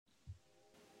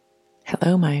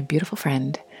Hello, my beautiful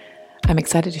friend. I'm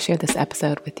excited to share this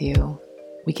episode with you.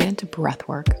 We get into breath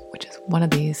work, which is one of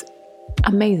these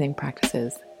amazing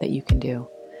practices that you can do.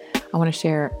 I want to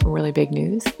share really big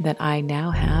news that I now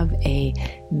have a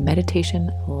meditation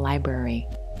library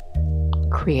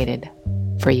created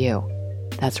for you.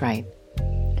 That's right.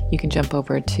 You can jump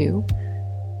over to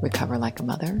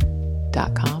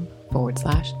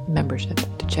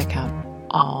recoverlikeamother.com/membership to check out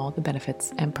all the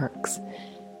benefits and perks.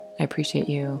 I appreciate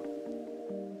you.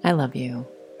 I love you.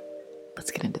 Let's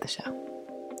get into the show.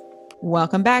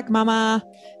 Welcome back, Mama.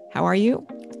 How are you?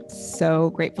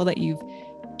 So grateful that you've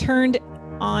turned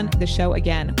on the show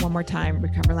again. One more time,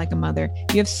 Recover Like a Mother.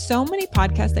 You have so many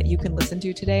podcasts that you can listen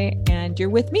to today, and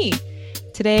you're with me.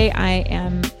 Today, I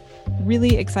am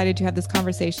really excited to have this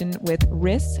conversation with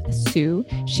Riss Sue.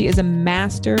 She is a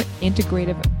master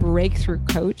integrative breakthrough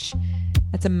coach.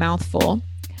 That's a mouthful,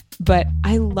 but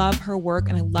I love her work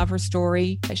and I love her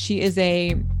story. She is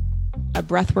a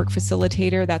breathwork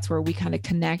facilitator. That's where we kind of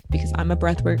connect because I'm a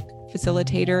breathwork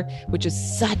facilitator, which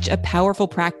is such a powerful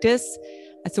practice.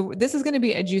 So this is going to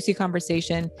be a juicy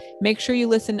conversation. Make sure you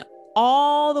listen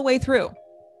all the way through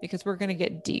because we're going to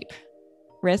get deep.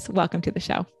 Riss, welcome to the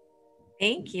show.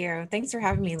 Thank you. Thanks for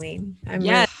having me, Lee.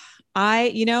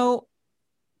 You know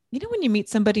when you meet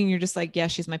somebody and you're just like, yeah,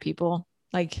 she's my people.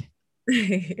 Like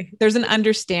there's an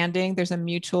understanding, there's a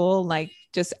mutual, like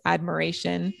just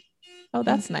admiration. Oh,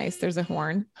 that's nice. There's a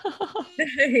horn.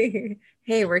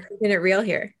 Hey, we're keeping it real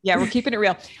here. Yeah, we're keeping it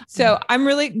real. So I'm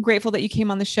really grateful that you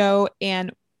came on the show.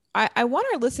 And I want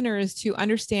our listeners to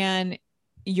understand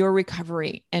your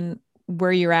recovery and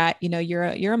where you're at. You know,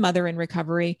 you're a mother in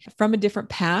recovery from a different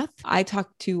path. I talk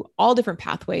to all different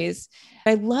pathways.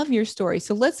 I love your story.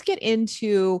 So let's get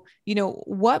into,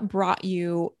 what brought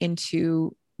you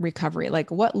into recovery?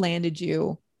 Like what landed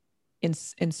you in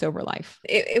sober life?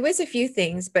 It was a few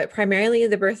things, but primarily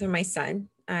the birth of my son.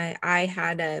 I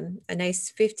had a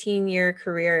nice 15-year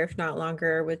career, if not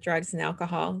longer, with drugs and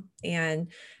alcohol.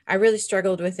 And I really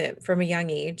struggled with it from a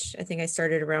young age. I think I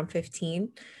started around 15.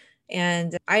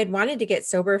 And I had wanted to get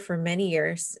sober for many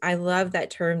years. I love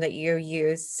that term that you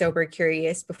used, sober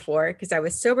curious, before, because I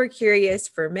was sober curious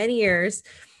for many years.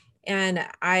 And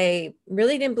I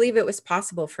really didn't believe it was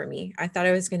possible for me. I thought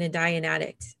I was going to die an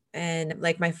addict. And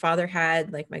like my father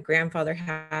had, like my grandfather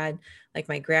had, like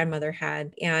my grandmother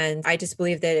had. And I just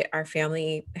believed that our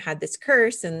family had this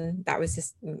curse and that was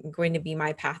just going to be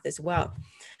my path as well.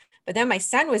 But then my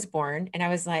son was born and I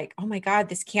was like, oh my God,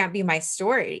 this can't be my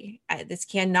story. This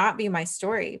cannot be my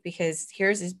story because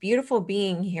here's this beautiful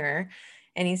being here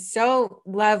and he's so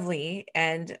lovely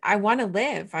and I want to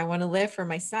live. I want to live for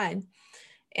my son.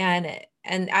 And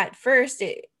at first,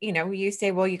 you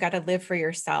say, well, you got to live for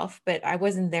yourself, but I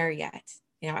wasn't there yet.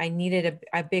 I needed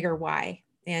a bigger why.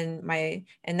 And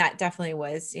that definitely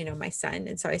was, my son.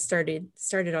 And so I started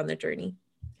on the journey.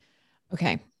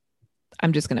 Okay.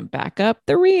 I'm just going to back up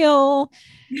the reel,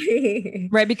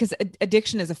 right? Because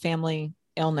addiction is a family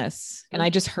illness. And I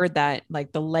just heard that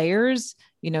like the layers,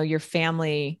 your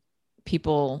family,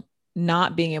 people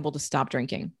not being able to stop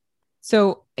drinking.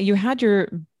 So you had your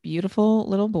beautiful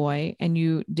little boy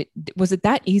and was it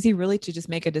that easy really to just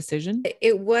make a decision?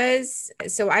 It was.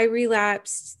 So I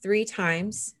relapsed 3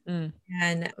 times.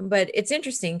 But it's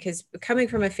interesting because coming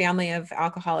from a family of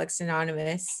Alcoholics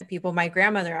Anonymous people, my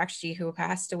grandmother actually, who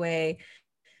passed away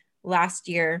last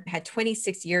year, had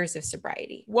 26 years of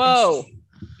sobriety. Whoa.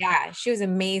 She was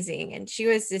amazing. And she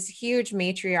was this huge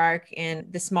matriarch in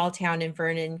the small town in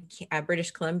Vernon, British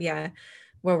Columbia,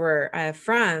 where we're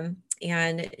from.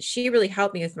 And she really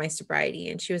helped me with my sobriety.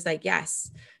 And she was like, yes,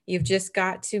 you've just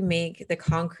got to make the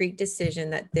concrete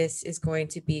decision that this is going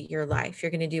to be your life.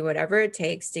 You're going to do whatever it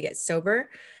takes to get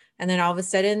sober. And then all of a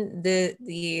sudden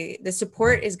the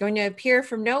support is going to appear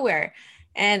from nowhere.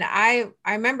 And I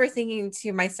remember thinking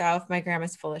to myself, my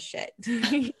grandma's full of shit.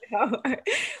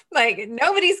 Like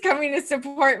nobody's coming to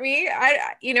support me.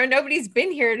 Nobody's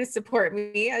been here to support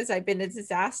me as I've been a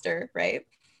disaster, right?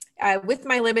 With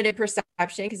my limited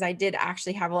perception, because I did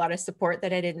actually have a lot of support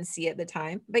that I didn't see at the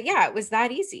time. But yeah, it was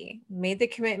that easy. Made the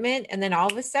commitment. And then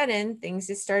all of a sudden, things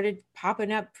just started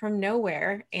popping up from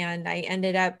nowhere. And I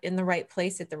ended up in the right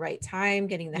place at the right time,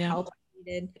 getting the help I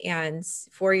needed. And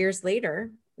 4 years later,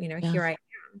 here I am.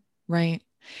 Right.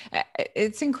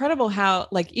 It's incredible how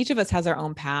like each of us has our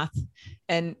own path.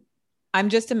 And I'm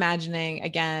just imagining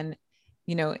again,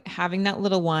 having that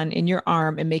little one in your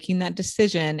arm and making that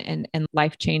decision and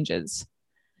life changes.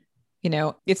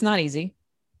 It's not easy.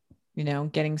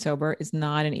 Getting sober is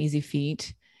not an easy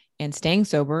feat and staying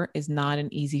sober is not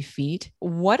an easy feat.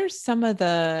 What are some of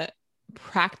the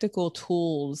practical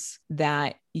tools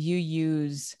that you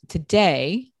use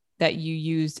today that you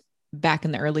used back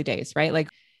in the early days, right? Like,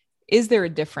 is there a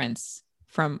difference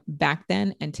from back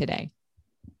then and today?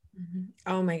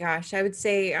 Oh my gosh, I would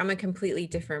say I'm a completely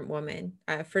different woman.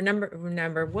 For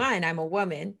number one, I'm a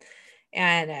woman,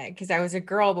 and because I was a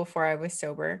girl before I was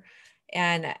sober,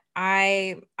 and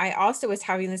I also was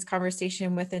having this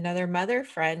conversation with another mother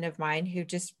friend of mine who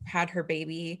just had her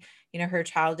baby. Her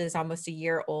child is almost a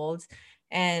year old,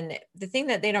 and the thing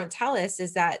that they don't tell us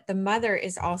is that the mother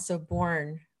is also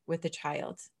born with the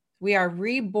child. We are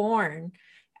reborn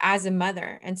as a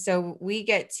mother. And so we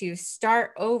get to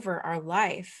start over our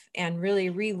life and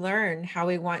really relearn how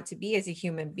we want to be as a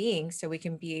human being so we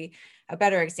can be a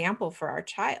better example for our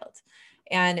child.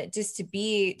 And just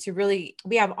we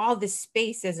have all this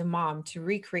space as a mom to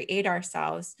recreate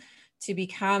ourselves, to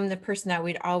become the person that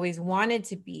we'd always wanted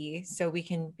to be, so we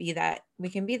can be that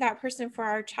person for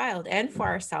our child and for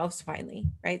ourselves finally,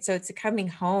 right? So it's a coming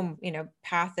home,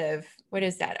 path of, what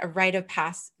is that? A rite of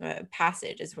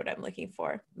passage is what I'm looking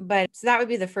for. But so that would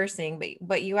be the first thing.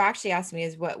 But you actually asked me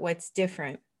is what's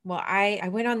different. Well, I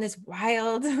went on this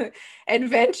wild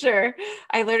adventure.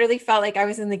 I literally felt like I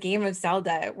was in the game of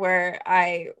Zelda, where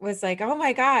I was like, oh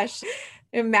my gosh,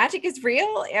 magic is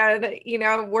real. And,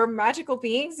 we're magical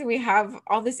beings and we have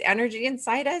all this energy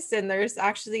inside us. And there's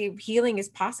actually healing is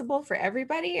possible for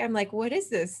everybody. I'm like, what is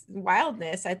this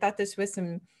wildness? I thought this was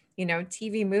some,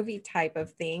 TV movie type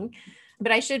of thing.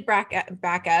 But I should back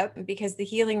up because the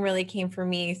healing really came for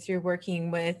me through working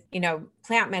with,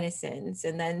 plant medicines,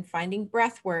 and then finding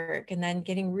breath work, and then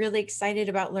getting really excited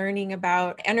about learning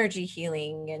about energy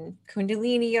healing and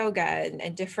Kundalini yoga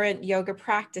and different yoga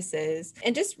practices,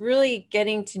 and just really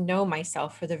getting to know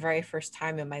myself for the very first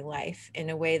time in my life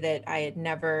in a way that I had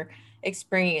never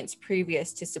experienced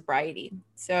previous to sobriety.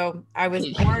 So I was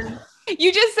born.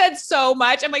 You just said so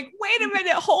much. I'm like, wait a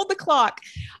minute, hold the clock.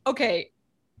 Okay.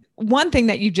 One thing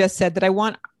that you just said that I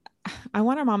want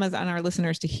our mamas and our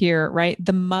listeners to hear, right?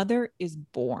 The mother is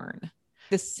born.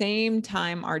 The same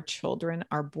time our children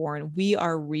are born, we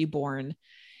are reborn.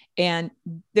 And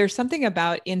there's something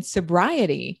about in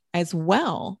sobriety as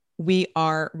well, we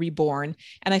are reborn.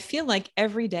 And I feel like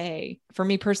every day, for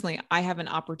me personally, I have an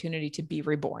opportunity to be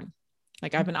reborn.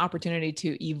 Like I have an opportunity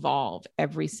to evolve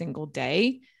every single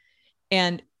day.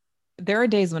 And there are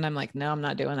days when I'm like, no, I'm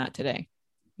not doing that today.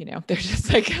 They're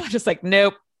just like,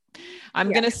 nope,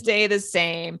 I'm going to stay the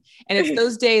same. And it's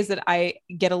those days that I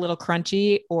get a little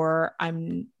crunchy, or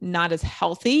I'm not as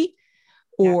healthy,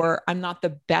 or I'm not the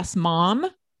best mom.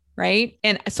 Right.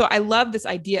 And so I love this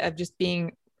idea of just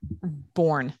being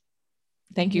born.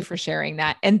 Thank you for sharing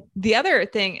that. And the other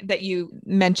thing that you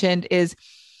mentioned is,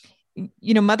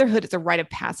 motherhood is a rite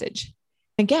of passage.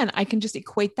 Again, I can just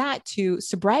equate that to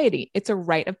sobriety. It's a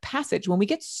rite of passage. When we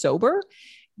get sober,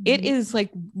 it is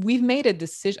like we've made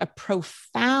a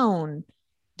profound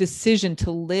decision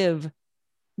to live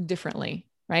differently,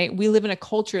 right? We live in a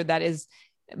culture that is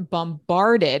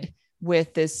bombarded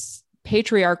with this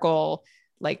patriarchal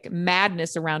like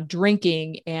madness around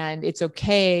drinking and it's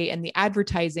okay, and the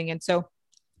advertising. And so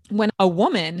when a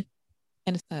woman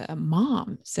and a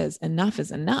mom says enough is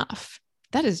enough,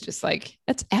 that is just like,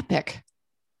 that's epic,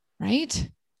 right?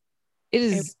 It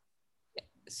is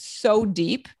so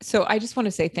deep. So I just want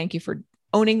to say thank you for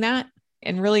owning that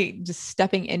and really just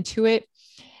stepping into it.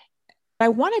 I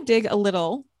want to dig a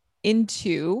little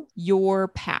into your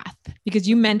path because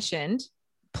you mentioned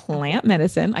plant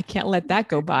medicine. I can't let that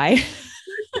go by.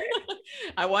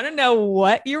 I want to know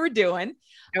what you were doing.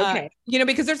 Okay.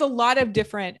 Because there's a lot of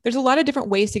different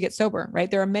ways to get sober, right?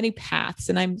 There are many paths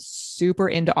and I'm super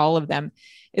into all of them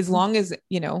as long as,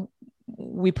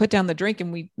 we put down the drink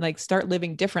and we like start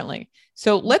living differently.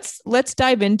 So let's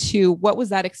dive into what was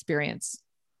that experience?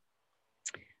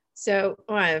 So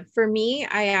for me,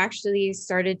 I actually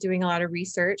started doing a lot of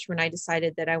research when I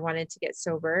decided that I wanted to get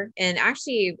sober. And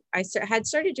actually I had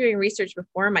started doing research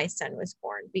before my son was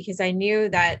born, because I knew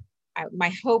that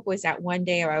my hope was that one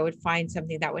day I would find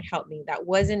something that would help me. That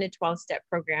wasn't a 12-step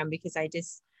program, because I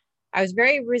was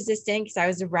very resistant because I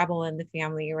was a rebel in the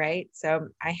family, right? So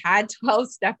I had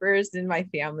 12 steppers in my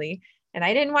family and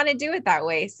I didn't want to do it that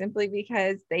way simply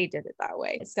because they did it that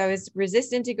way. So I was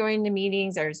resistant to going to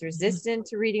meetings. I was resistant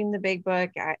to reading the big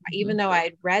book. Even though I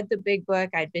had read the big book,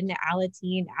 I'd been to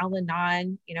Alateen,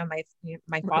 Al-Anon,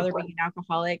 my father being an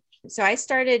alcoholic. So I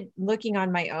started looking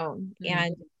on my own.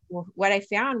 And what I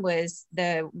found was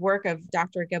the work of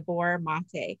Dr. Gabor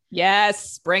Mate.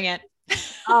 Yes, bring it.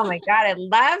 Oh my God, I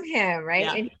love him, right?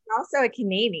 Yeah. And he's also a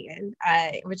Canadian,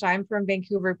 which I'm from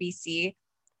Vancouver, BC.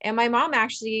 And my mom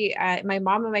actually, my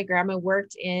mom and my grandma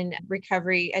worked in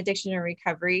recovery, addiction and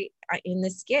recovery in the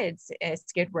Skids,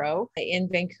 Skid Row in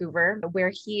Vancouver,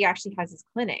 where he actually has his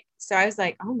clinic. So I was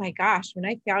like, oh my gosh, when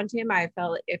I found him, it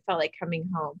felt like coming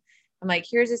home. I'm like,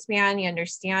 here's this man, he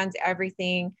understands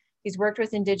everything. He's worked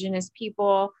with Indigenous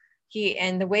people.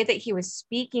 And the way that he was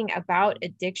speaking about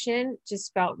addiction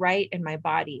just felt right in my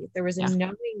body. There was a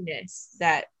knowingness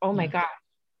that, oh my God,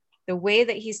 the way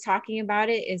that he's talking about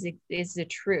it is the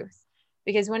truth.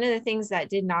 Because one of the things that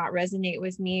did not resonate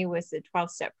with me was the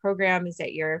 12-step program is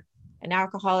that you're an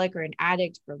alcoholic or an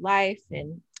addict for life.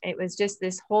 And it was just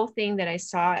this whole thing that I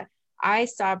saw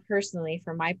personally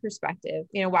from my perspective,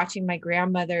 watching my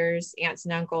grandmother's aunts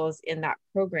and uncles in that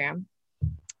program,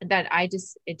 that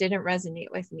it didn't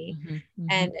resonate with me.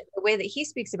 And the way that he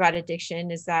speaks about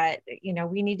addiction is that,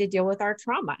 we need to deal with our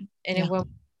trauma. And when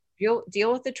we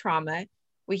deal with the trauma,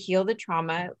 we heal the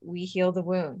trauma, we heal the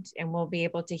wound, and we'll be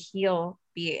able to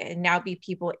be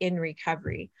people in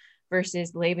recovery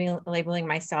versus labeling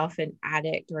myself an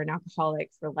addict or an alcoholic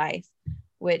for life,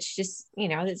 which just,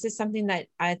 this is something that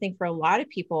I think for a lot of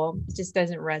people just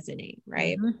doesn't resonate.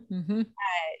 Right.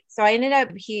 So I ended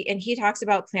up, he talks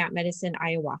about plant medicine,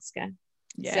 ayahuasca.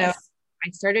 Yes. So I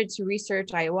started to research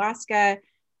ayahuasca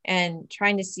and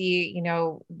trying to see,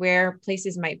 where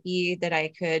places might be that I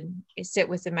could sit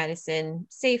with the medicine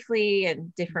safely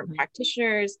and different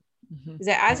practitioners. Because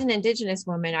as an Indigenous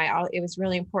woman, it was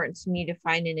really important to me to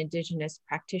find an Indigenous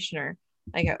practitioner,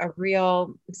 like a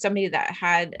real, somebody that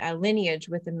had a lineage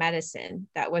with the medicine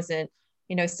that wasn't,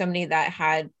 somebody that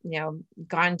had,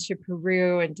 gone to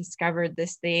Peru and discovered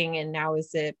this thing and now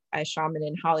is a shaman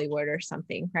in Hollywood or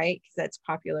something, right? Because that's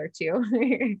popular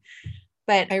too.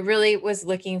 But I really was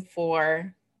looking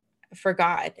for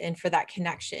God and for that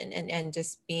connection and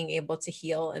just being able to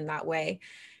heal in that way.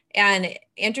 And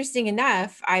interesting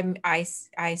enough, I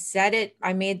set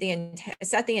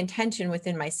the intention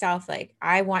within myself, like,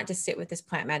 I want to sit with this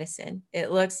plant medicine.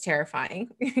 It looks terrifying.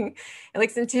 It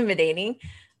looks intimidating,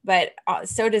 but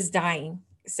so does dying.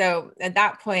 So at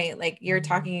that point, like you're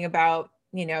talking about,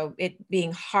 it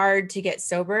being hard to get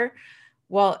sober.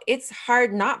 Well, it's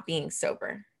hard not being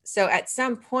sober. So at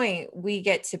some point we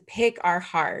get to pick our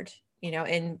hard,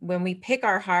 and when we pick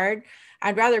our hard,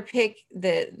 I'd rather pick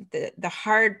the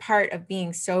hard part of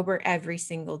being sober every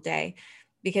single day,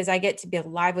 because I get to be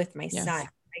alive with my son.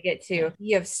 I get to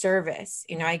be of service.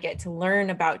 I get to learn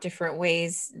about different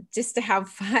ways just to have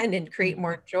fun and create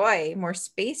more joy, more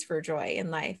space for joy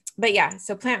in life. But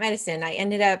so plant medicine,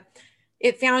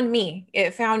 it found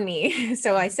me.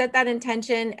 So I set that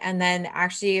intention. And then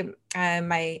actually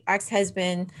my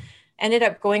ex-husband ended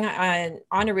up going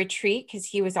on a retreat because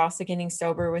he was also getting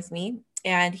sober with me.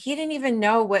 And he didn't even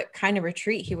know what kind of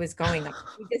retreat he was going on.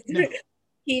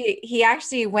 He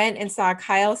actually went and saw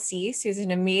Kyle Cease, who's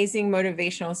an amazing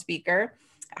motivational speaker.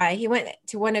 He went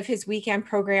to one of his weekend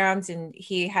programs and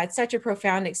he had such a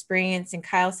profound experience. And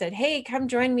Kyle said, "Hey, come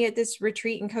join me at this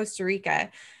retreat in Costa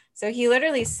Rica." So he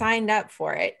literally signed up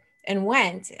for it and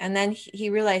went. And then he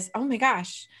realized, oh my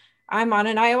gosh, I'm on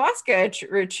an ayahuasca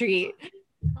retreat.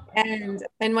 And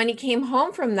when he came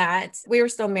home from that, we were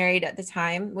still married at the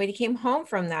time. When he came home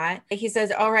from that, he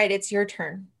says, "All right, it's your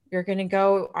turn. You're going to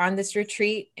go on this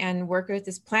retreat and work with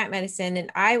this plant medicine."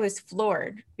 And I was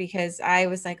floored because I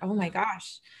was like, oh my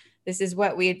gosh, this is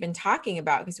what we had been talking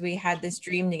about, because we had this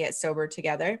dream to get sober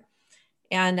together.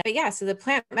 And so the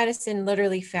plant medicine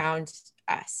literally found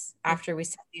us after we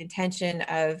set the intention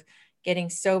of getting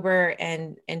sober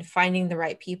and finding the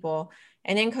right people.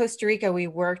 And in Costa Rica, we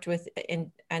worked with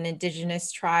an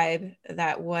Indigenous tribe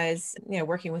that was,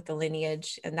 working with the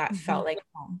lineage, and that felt like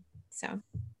home. So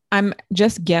I'm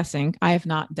just guessing. I have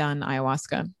not done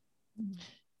ayahuasca,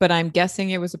 but I'm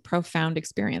guessing it was a profound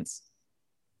experience.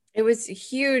 It was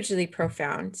hugely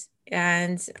profound.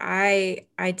 And I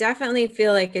definitely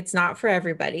feel like it's not for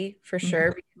everybody, for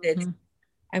sure. Because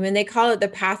they call it the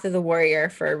path of the warrior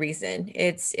for a reason.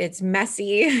 It's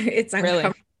messy. It's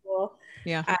uncomfortable.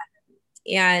 Really?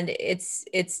 And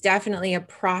it's definitely a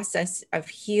process of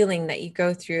healing that you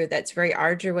go through that's very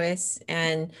arduous,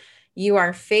 and you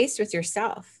are faced with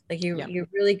yourself. Like you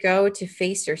really go to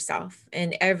face yourself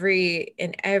in every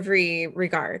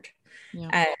regard.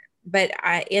 But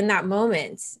in that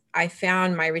moment, I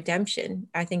found my redemption.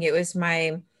 I think it was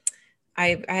I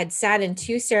had sat in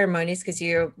 2 ceremonies, because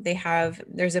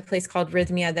there's a place called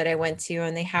Rhythmia that I went to,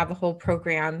 and they have a whole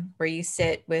program where you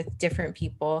sit with different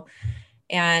people.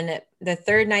 And the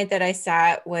third night that I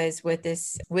sat was with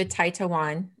Tai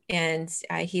Tawan, and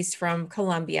he's from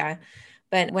Colombia.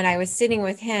 But when I was sitting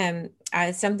with him,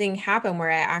 something happened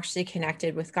where I actually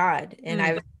connected with God, and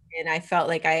I was and I felt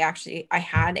like I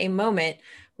had a moment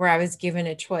where I was given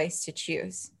a choice to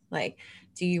choose. Like,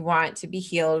 do you want to be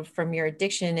healed from your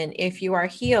addiction? And if you are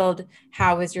healed,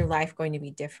 how is your life going to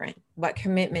be different? What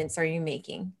commitments are you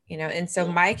making? And so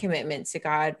my commitment to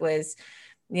God was,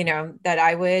 that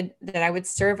I would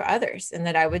serve others, and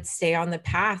that I would stay on the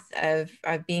path of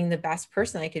being the best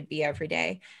person I could be every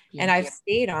day. And I've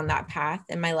stayed on that path,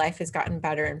 and my life has gotten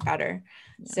better and better.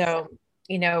 Yes. So,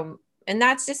 and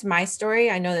that's just my story.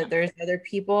 I know that there's other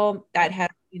people that have,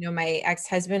 my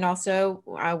ex-husband also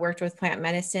worked with plant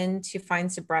medicine to find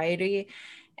sobriety.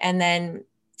 And then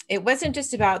it wasn't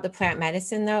just about the plant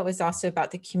medicine, though. It was also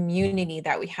about the community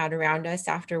that we had around us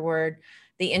afterward,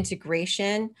 the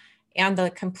integration, and the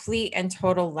complete and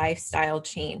total lifestyle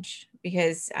change.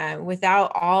 Because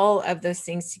without all of those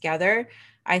things together,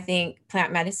 I think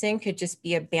plant medicine could just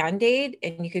be a Band-Aid,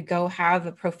 and you could go have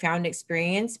a profound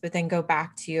experience, but then go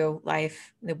back to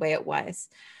life the way it was.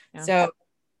 Yeah.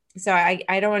 So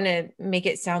I don't want to make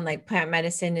it sound like plant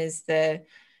medicine is the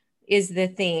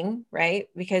thing, right?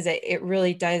 Because it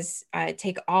really does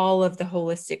take all of the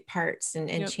holistic parts and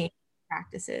change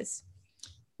practices.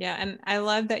 Yeah. And I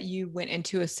love that you went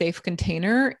into a safe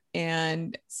container,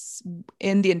 and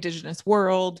in the Indigenous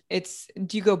world,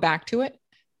 do you go back to it?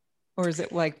 Or is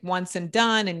it like once and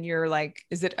done, and you're like,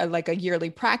 is it like a yearly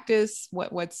practice?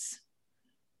 What's?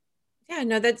 Yeah,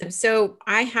 no, so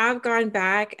I have gone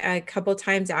back a couple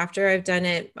times after. I've done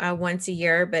it once a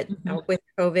year, but with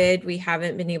COVID, we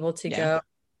haven't been able to go.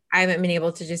 I haven't been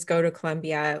able to just go to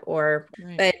Columbia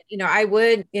but I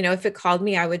would, if it called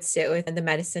me, I would sit with the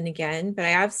medicine again. But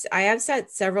I have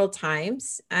sat several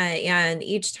times, and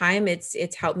each time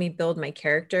it's helped me build my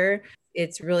character.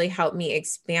 It's really helped me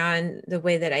expand the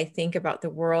way that I think about the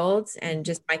world, and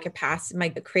just my capacity,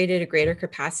 created a greater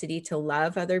capacity to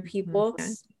love other people.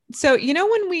 Mm-hmm. So,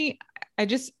 when we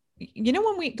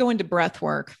go into breath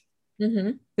work,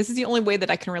 this is the only way that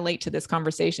I can relate to this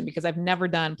conversation, because I've never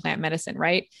done plant medicine.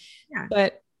 Right. Yeah.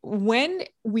 But when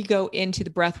we go into the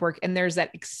breath work and there's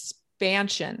that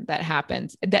expansion that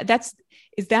happens,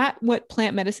 is that what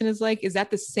plant medicine is like? Is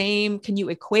that the same? Can you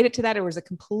equate it to that, or is it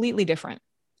completely different?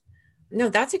 No,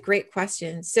 that's a great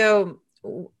question. So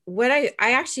what I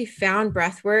actually found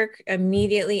breath work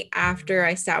immediately after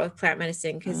I sat with plant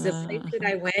medicine, because the place that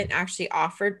I went actually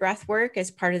offered breath work as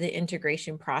part of the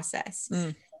integration process.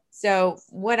 So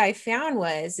what I found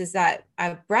is that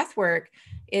breath work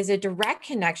is a direct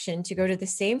connection to go to the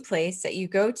same place that you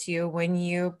go to when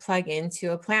you plug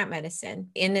into a plant medicine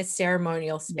in a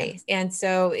ceremonial space. Yeah. And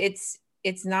so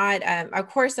it's not, of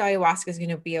course, ayahuasca is going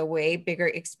to be a way bigger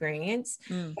experience.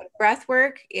 But breath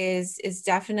work is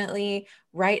definitely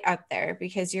right up there,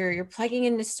 because you're plugging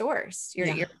into source.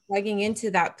 You're plugging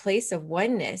into that place of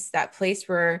oneness, that place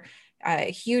where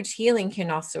huge healing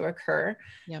can also occur.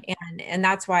 Yep. And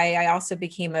that's why I also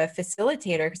became a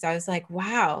facilitator, because I was like,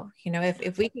 wow,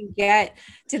 if we can get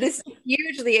to this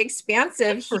hugely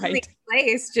expansive healing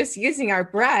place just using our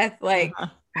breath, like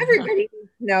everybody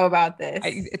needs to know about this.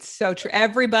 It's so true.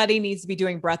 Everybody needs to be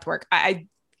doing breath work. I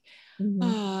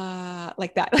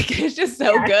like that. Like, it's just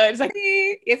so good. It's like,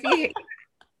 if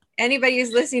anybody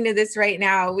who's listening to this right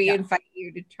now, we invite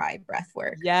you to try breath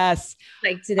work. Yes.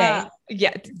 Like today.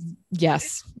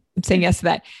 Yes. I'm saying yes to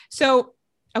that. So,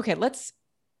 okay,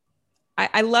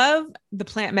 I love the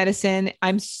plant medicine.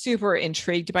 I'm super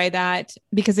intrigued by that,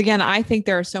 because again, I think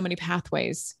there are so many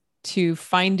pathways to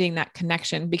finding that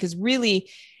connection, because really,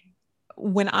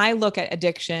 when I look at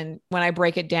addiction, when I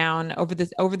break it down over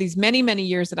these many, many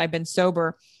years that I've been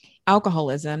sober,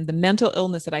 alcoholism, the mental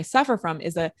illness that I suffer from,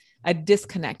 is a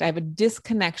disconnect. I have a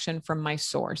disconnection from my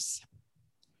source,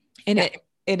 and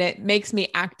it makes me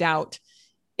act out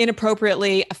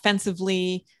inappropriately,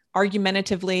 offensively,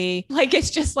 argumentatively. Like, it's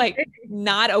just like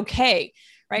not okay.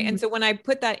 Right. And so when I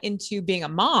put that into being a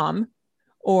mom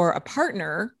or a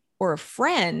partner or a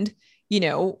friend,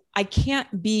 I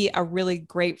can't be a really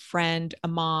great friend, a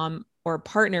mom, or a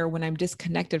partner when I'm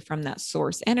disconnected from that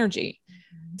source energy.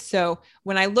 So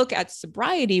when I look at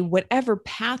sobriety, whatever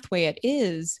pathway it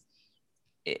is,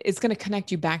 it's going to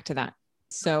connect you back to that.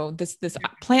 So this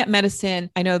plant medicine,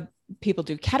 I know people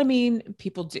do ketamine,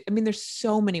 there's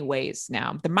so many ways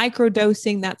now. The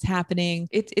microdosing that's happening,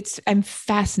 I'm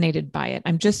fascinated by it.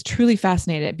 I'm just truly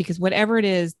fascinated, because whatever it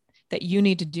is that you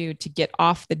need to do to get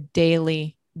off the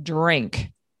daily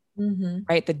drink,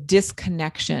 right? The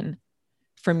disconnection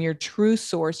from your true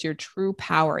source, your true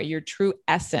power, your true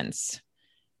essence,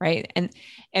 right?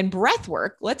 And breath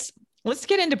work, let's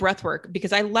get into breath work,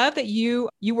 because I love that you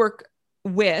work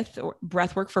with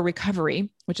Breath Work for Recovery,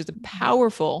 which is a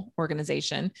powerful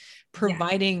organization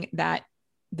providing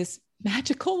this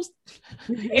magical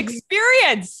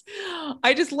experience.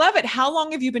 I just love it. How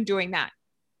long have you been doing that?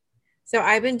 So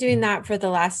I've been doing that for the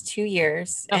last 2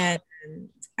 years, and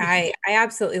I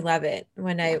absolutely love it.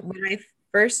 When I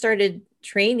first started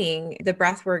training, the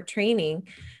breathwork training,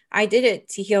 I did it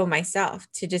to heal myself,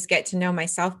 to just get to know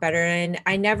myself better. And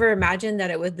I never imagined that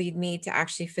it would lead me to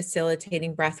actually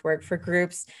facilitating breathwork for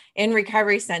groups in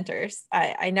recovery centers.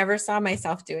 I never saw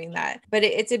myself doing that, but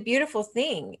it's a beautiful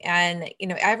thing. And,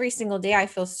 every single day I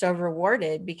feel so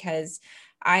rewarded because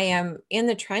I am in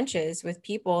the trenches with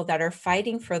people that are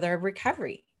fighting for their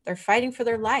recovery. They're fighting for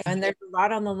their life, and there's a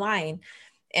lot on the line.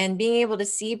 And being able to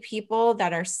see people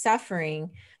that are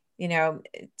suffering,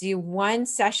 do one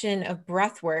session of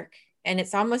breath work, and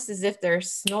it's almost as if their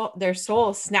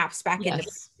soul snaps back into.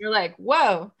 You're like,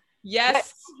 whoa,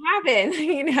 yes, what happened?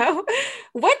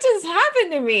 What just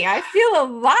happened to me? I feel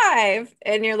alive.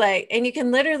 And you're like, and you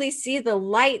can literally see the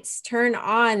lights turn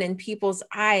on in people's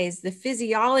eyes. The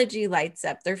physiology lights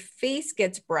up, their face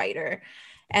gets brighter,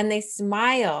 and they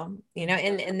smile,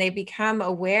 and they become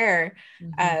aware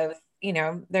of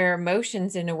their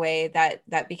emotions in a way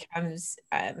that becomes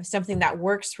something that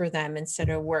works for them instead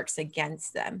of works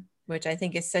against them, which I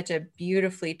think is such a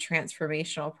beautifully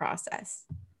transformational process.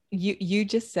 You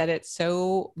just said it.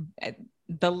 So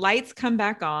the lights come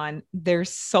back on, their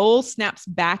soul snaps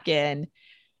back in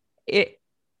it.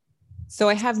 So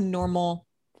I have normal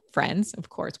friends. Of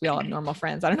course, we all have normal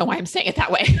friends. I don't know why I'm saying it that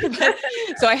way.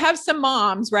 So I have some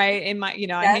moms, right? In my,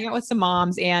 I hang out with some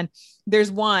moms, and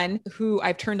there's one who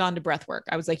I've turned on to breath work.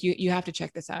 I was like, you have to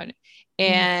check this out.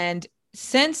 And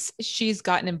since she's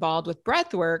gotten involved with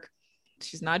breath work,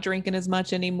 she's not drinking as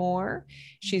much anymore.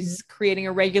 She's creating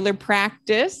a regular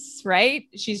practice, right?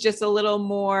 She's just a little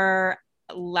more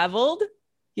leveled,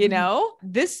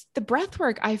 the breath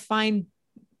work, I find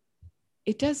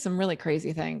it does some really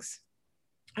crazy things.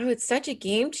 Oh, it's such a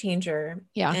game changer.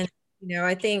 Yeah. And,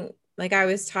 I think, like, I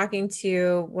was talking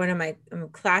to one of my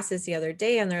classes the other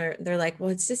day, and they're like, well,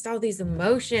 it's just all these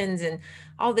emotions and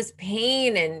all this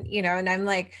pain. And, and I'm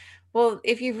like, well,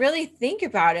 if you really think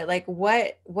about it, like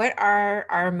what are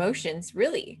our emotions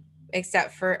really,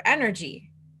 except for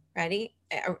energy, right?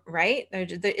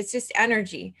 It's just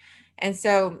energy. And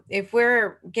so if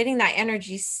we're getting that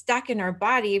energy stuck in our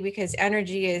body, because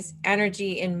energy is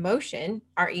energy in motion,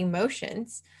 our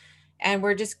emotions, and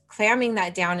we're just clamming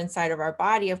that down inside of our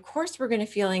body, of course, we're going to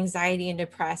feel anxiety and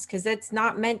depressed, because it's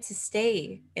not meant to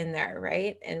stay in there,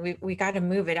 right? And we got to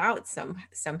move it out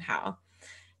somehow.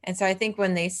 And so I think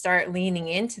when they start leaning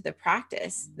into the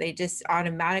practice, they just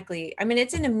automatically,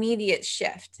 it's an immediate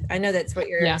shift. I know that's what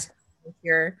you're with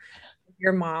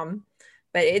your mom,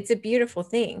 but it's a beautiful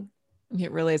thing.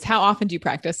 It really is. How often do you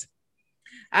practice?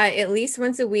 At least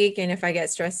once a week. And if I get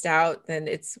stressed out, then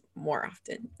it's more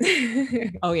often.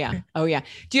 Oh yeah.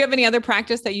 Do you have any other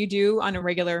practice that you do on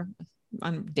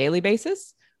a daily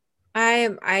basis?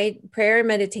 I prayer and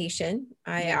meditation.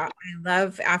 I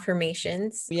love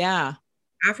affirmations. Yeah.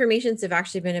 Affirmations have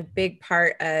actually been a big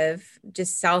part of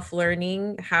just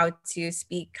self-learning how to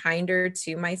speak kinder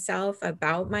to myself,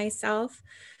 about myself,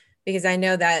 because I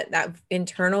know that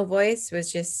internal voice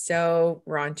was just so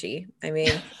raunchy.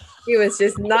 She was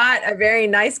just not a very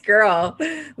nice girl.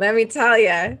 Let me tell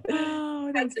you.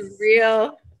 Oh,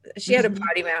 She had a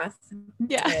potty mouth.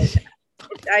 Yeah.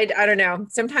 I don't know.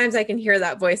 Sometimes I can hear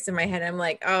that voice in my head. I'm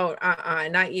like, oh,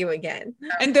 not you again.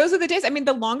 And those are the days.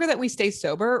 The longer that we stay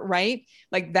sober, right?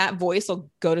 Like that voice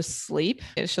will go to sleep.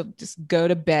 She'll just go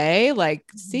to bed, like,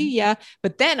 see ya.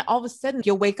 But then all of a sudden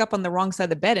you'll wake up on the wrong side of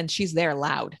the bed and she's there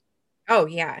loud. Oh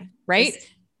yeah. Right.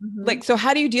 Like, so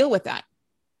how do you deal with that?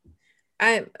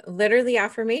 Literally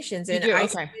affirmations. And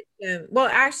well,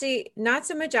 actually not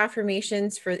so much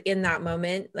affirmations for in that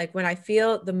moment. Like when I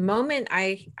feel the moment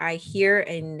I hear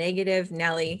a negative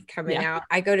Nelly coming out,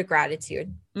 I go to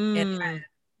gratitude. And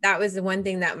that was the one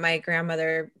thing that my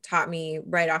grandmother taught me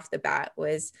right off the bat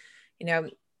was,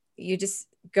 you just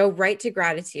go right to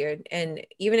gratitude. And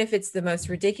even if it's the most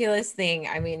ridiculous thing,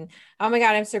 oh my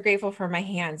God, I'm so grateful for my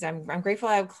hands. I'm grateful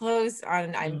I have clothes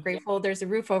on. I'm grateful there's a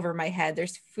roof over my head.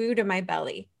 There's food in my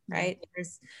belly, right?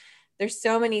 There's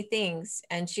so many things.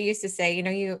 And she used to say,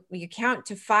 you count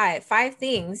to five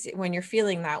things when you're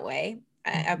feeling that way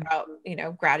about,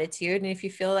 gratitude. And if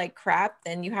you feel like crap,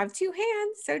 then you have 2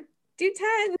 hands. So do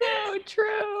 10. So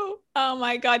true. Oh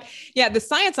my God. Yeah. The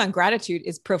science on gratitude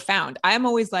is profound. I'm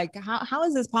always like, how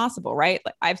is this possible? Right.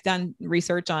 Like I've done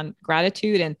research on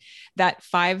gratitude, and that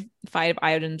five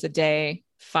items a day,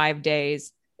 5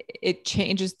 days, it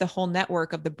changes the whole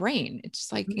network of the brain. It's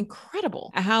just like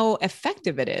incredible how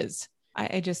effective it is.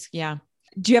 I just,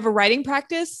 Do you have a writing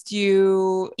practice? Do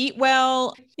you eat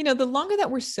well? You know, the longer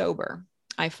that we're sober,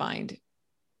 I find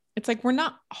it's like we're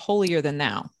not holier than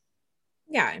thou.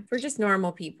 Yeah, we're just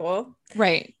normal people.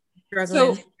 Right.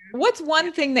 Struggling. So what's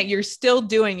one thing that you're still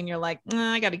doing and you're like,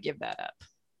 I got to give that up?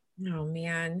 Oh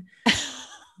man.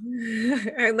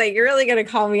 I'm like, you're really going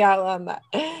to call me out on that.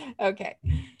 Okay.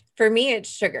 For me, it's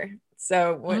sugar.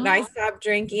 So when I stopped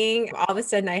drinking, all of a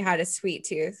sudden I had a sweet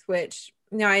tooth, which,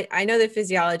 you know, I know the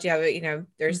physiology of it. You know,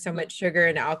 there's so much sugar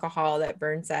and alcohol that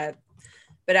burns up.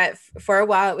 But for a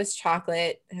while it was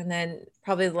chocolate. And then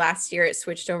probably last year it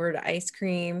switched over to ice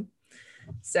cream.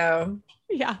 So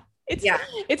yeah,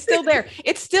 it's still there.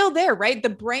 It's still there, right? The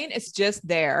brain is just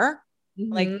there.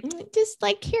 Mm-hmm. Like, just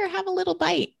like, here, have a little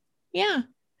bite. Yeah.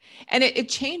 And it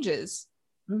changes.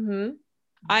 Mm-hmm.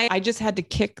 I just had to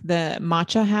kick the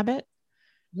matcha habit.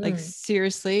 Like,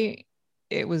 seriously,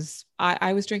 it was,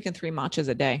 I was drinking 3 matchas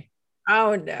a day.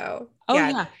 Oh no. Oh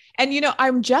yeah. And, you know,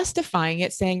 I'm justifying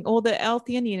it saying, oh, the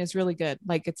L-theanine is really good.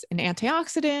 Like, it's an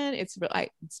antioxidant. It's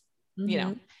you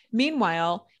know,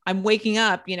 meanwhile, I'm waking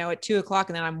up, you know, at 2:00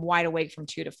 and then I'm wide awake from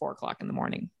 2 to 4 o'clock in the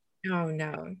morning. Oh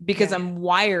no. Because I'm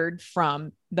wired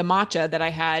from the matcha that I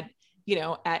had, you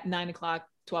know, at 9 o'clock,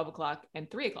 12 o'clock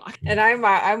and 3 o'clock. And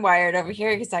I'm wired over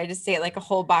here because I just ate like a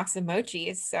whole box of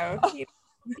mochis. So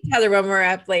Heather, when we're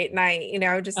up late night, you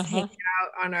know, just hanging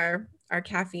out on our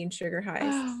caffeine sugar highs.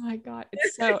 Oh my God.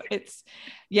 It's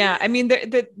yeah. I mean,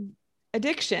 the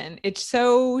addiction, it's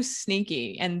so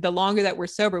sneaky. And the longer that we're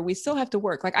sober, we still have to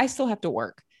work. Like, I still have to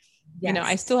work. Yes. You know,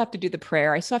 I still have to do the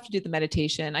prayer. I still have to do the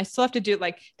meditation. I still have to do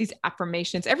like these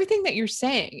affirmations, everything that you're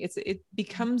saying. It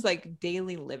becomes like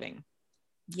daily living.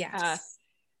 Yes.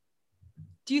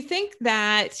 Do you think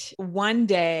that one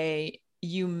day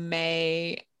you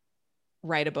may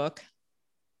write a book?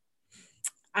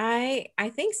 I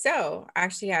think so.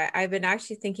 Actually, I've been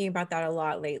actually thinking about that a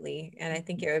lot lately. And I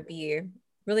think it would be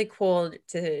really cool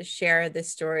to share the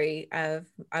story of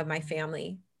my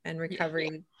family and recovery.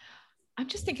 Yeah. I'm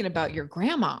just thinking about your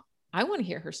grandma. I want to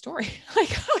hear her story. Like,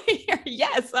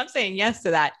 yes, I'm saying yes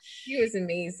to that. She was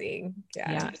amazing.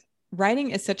 Yeah.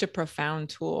 Writing is such a profound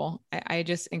tool. I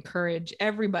just encourage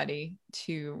everybody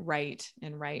to write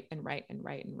and write and write and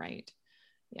write and write.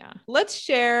 Yeah. Let's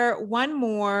share one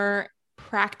more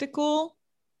practical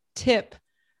tip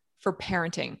for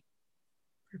parenting.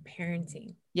 For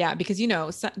parenting. Yeah. Because, you know,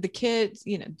 the kids,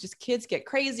 you know, just kids get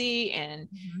crazy and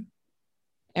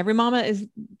every mama is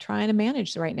trying to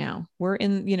manage right now. We're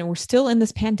still in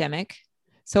this pandemic.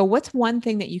 So what's one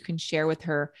thing that you can share with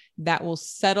her that will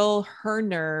settle her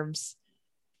nerves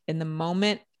in the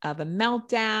moment of a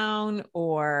meltdown,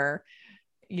 or,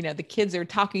 you know, the kids are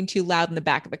talking too loud in the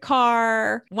back of the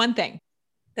car? One thing.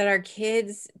 That our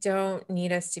kids don't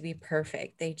need us to be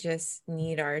perfect. They just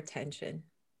need our attention.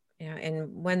 You know,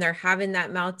 and when they're having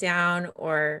that meltdown,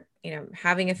 or, you know,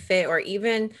 having a fit, or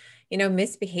even, you know,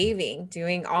 misbehaving,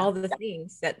 doing all the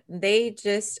things, that they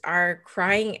just are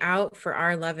crying out for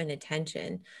our love and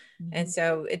attention. And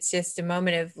so it's just a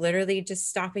moment of literally just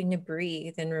stopping to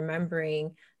breathe and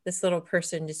remembering this little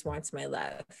person just wants my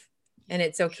love. And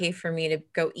it's okay for me to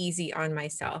go easy on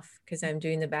myself because I'm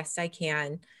doing the best I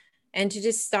can, and to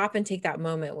just stop and take that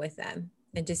moment with them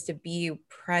and just to be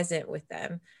present with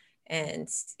them, and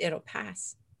it'll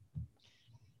pass.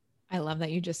 I love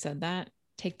that you just said that.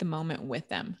 Take the moment with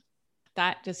them.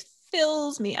 That just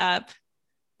fills me up.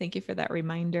 Thank you for that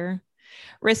reminder.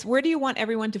 Riss, where do you want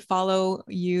everyone to follow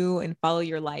you and follow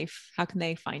your life? How can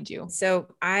they find you?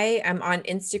 So I am on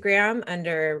Instagram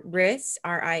under Riss,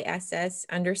 RISS_HSU.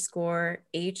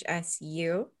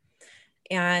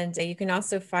 And you can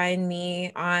also find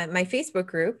me on my Facebook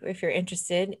group if you're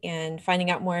interested in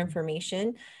finding out more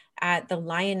information at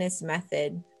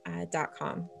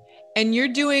thelionessmethod.com. And you're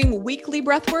doing weekly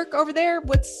breath work over there?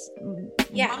 What's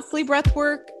monthly breath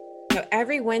work? So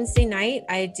every Wednesday night,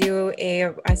 I do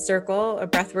a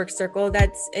breathwork circle.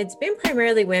 It's been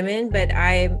primarily women, but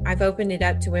I've opened it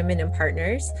up to women and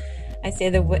partners. I say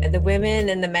the women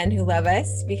and the men who love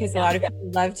us, because a lot of people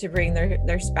love to bring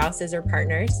their spouses or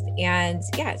partners. And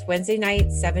yeah, it's Wednesday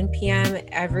night, 7 p.m.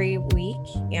 every week.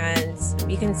 And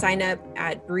you can sign up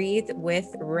at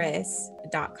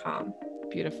breathewithriss.com.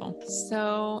 Beautiful.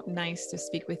 So nice to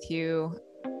speak with you.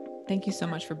 Thank you so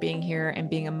much for being here and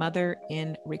being a mother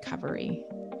in recovery.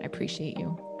 I appreciate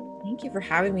you. Thank you for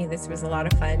having me. This was a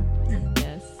lot of fun.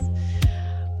 Yes.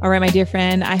 All right, my dear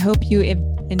friend, I hope you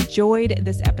enjoyed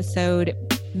this episode.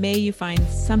 May you find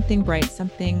something bright,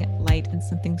 something light, and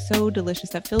something so delicious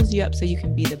that fills you up so you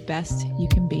can be the best you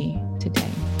can be today.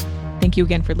 Thank you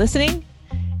again for listening,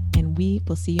 and we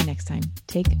will see you next time.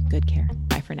 Take good care.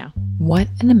 Bye for now. What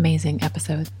an amazing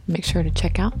episode. Make sure to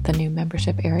check out the new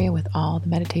membership area with all the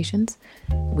meditations,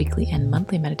 weekly and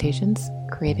monthly meditations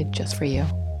created just for you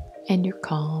and your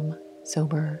calm,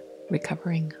 sober,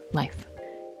 recovering life.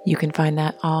 You can find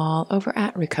that all over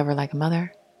at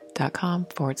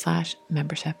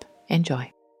recoverlikeamother.com/membership.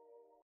 Enjoy.